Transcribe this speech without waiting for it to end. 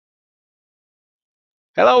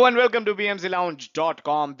Hello and welcome to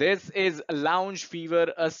bmclounge.com. This is Lounge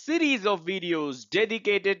Fever, a series of videos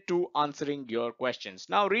dedicated to answering your questions.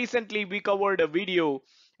 Now, recently we covered a video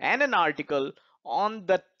and an article on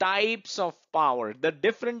the types of power, the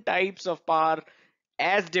different types of power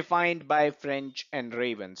as defined by French and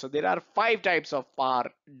Raven. So there are five types of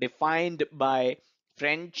power defined by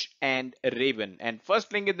French and Raven. And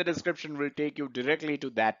first link in the description will take you directly to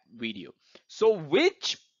that video. So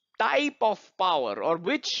which type of power or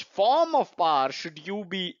which form of power should you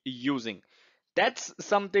be using? That's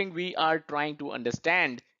something we are trying to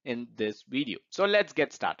understand in this video. So let's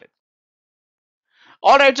get started.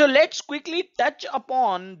 All right, so let's quickly touch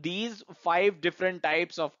upon these five different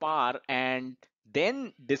types of power and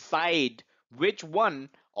then decide which one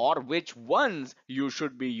or which ones you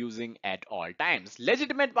should be using at all times.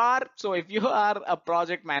 Legitimate power. So if you are a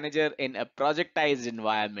project manager in a projectized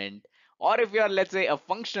environment, or if you are, let's say, a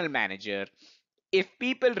functional manager, if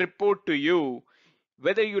people report to you,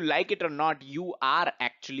 whether you like it or not, you are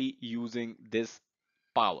actually using this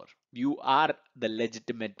power. You are the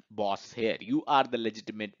legitimate boss here. You are the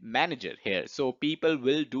legitimate manager here. So people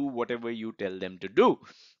will do whatever you tell them to do.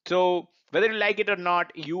 So whether you like it or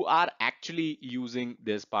not, you are actually using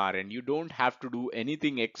this power and you don't have to do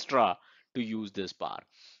anything extra to use this power.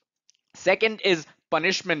 Second is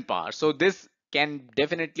punishment power. So this can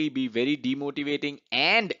definitely be very demotivating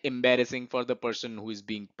and embarrassing for the person who is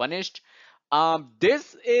being punished.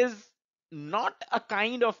 This is not a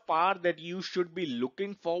kind of power that you should be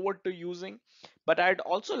looking forward to using, but I'd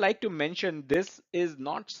also like to mention this is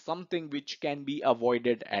not something which can be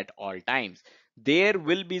avoided at all times. There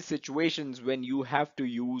will be situations when you have to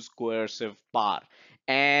use coercive power,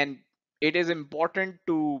 and it is important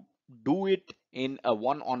to do it in a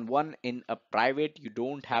one-on-one, in a private. You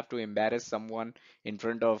don't have to embarrass someone in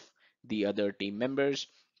front of the other team members.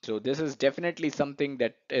 So this is definitely something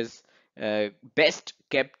that is best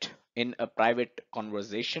kept in a private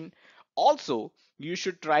conversation. Also, you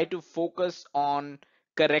should try to focus on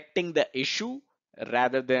correcting the issue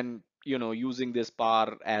rather than using this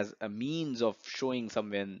power as a means of showing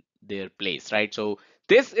someone their place, right? So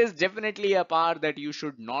this is definitely a power that you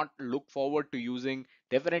should not look forward to using.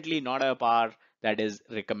 Definitely not a power that is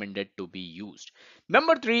recommended to be used.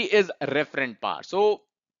 Number three is referent power. So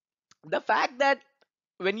the fact that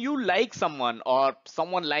when you like someone or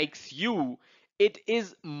someone likes you, it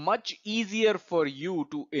is much easier for you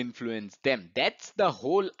to influence them. That's the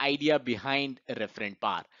whole idea behind referent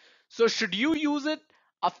power. So should you use it?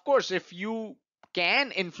 Of course, if you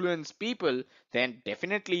can influence people, then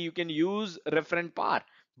definitely you can use referent power.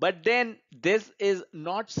 But then this is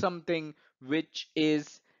not something which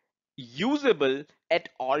is usable at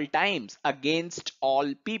all times against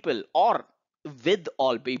all people, or with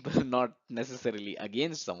all people, not necessarily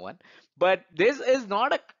against someone. But this is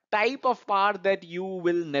not a type of power that you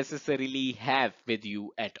will necessarily have with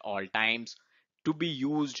you at all times to be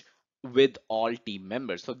used with all team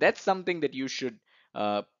members. So that's something that you should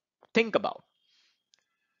think about.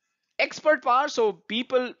 Expert power. So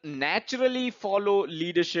people naturally follow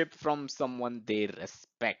leadership from someone they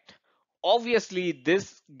respect. Obviously,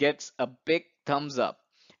 this gets a big thumbs up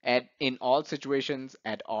at in all situations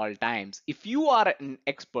at all times. If you are an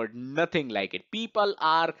expert, nothing like it. People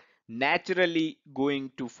are naturally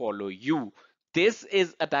going to follow you. This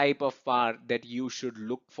is a type of power that you should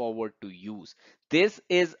look forward to use. This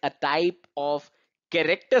is a type of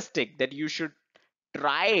characteristic that you should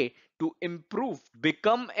try to improve,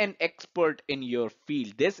 become an expert in your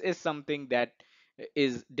field. This is something that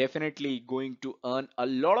is definitely going to earn a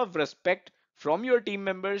lot of respect from your team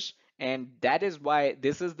members, and that is why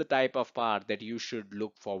this is the type of power that you should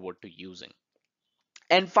look forward to using.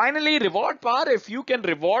 And finally, reward power. If you can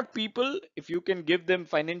reward people, if you can give them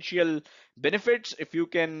financial benefits, if you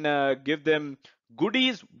can give them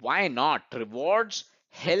goodies, why not? Rewards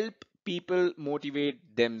help people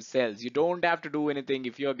motivate themselves. You don't have to do anything.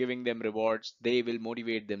 If you're giving them rewards, they will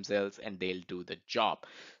motivate themselves and they'll do the job.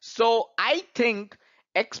 So I think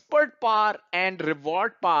expert power and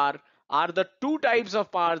reward power are the two types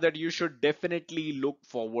of power that you should definitely look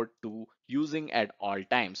forward to using at all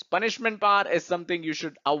times. Punishment power is something you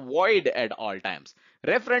should avoid at all times.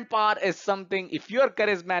 Referent power is something, if you're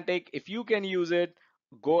charismatic, if you can use it,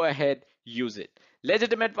 go ahead, use it.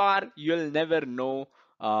 Legitimate power, you'll never know.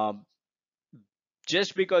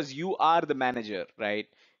 Just because you are the manager, right?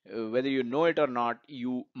 Whether you know it or not,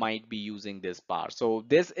 you might be using this power. So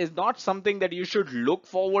this is not something that you should look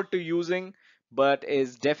forward to using, but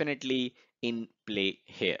is definitely in play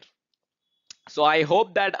here. So I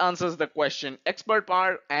hope that answers the question. Expert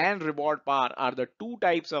power and reward power are the two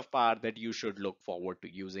types of power that you should look forward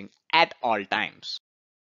to using at all times.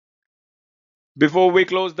 Before we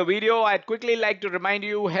close the video, I'd quickly like to remind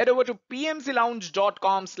you, head over to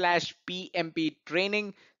pmclounge.com/pmp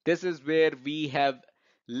training. This is where we have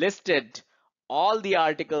listed all the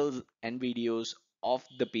articles and videos of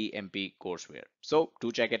the PMP courseware. So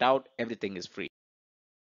do check it out. Everything is free.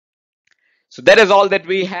 So that is all that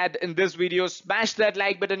we had in this video. Smash that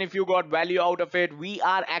like button if you got value out of it. We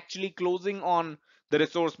are actually closing on the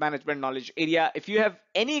resource management knowledge area. If you have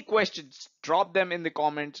any questions, drop them in the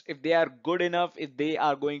comments. If they are good enough, if they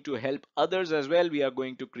are going to help others as well, we are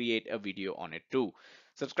going to create a video on it too.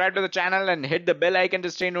 Subscribe to the channel and hit the bell icon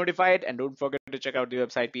to stay notified. And don't forget to check out the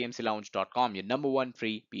website pmclounge.com, your number one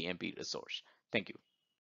free PMP resource. Thank you.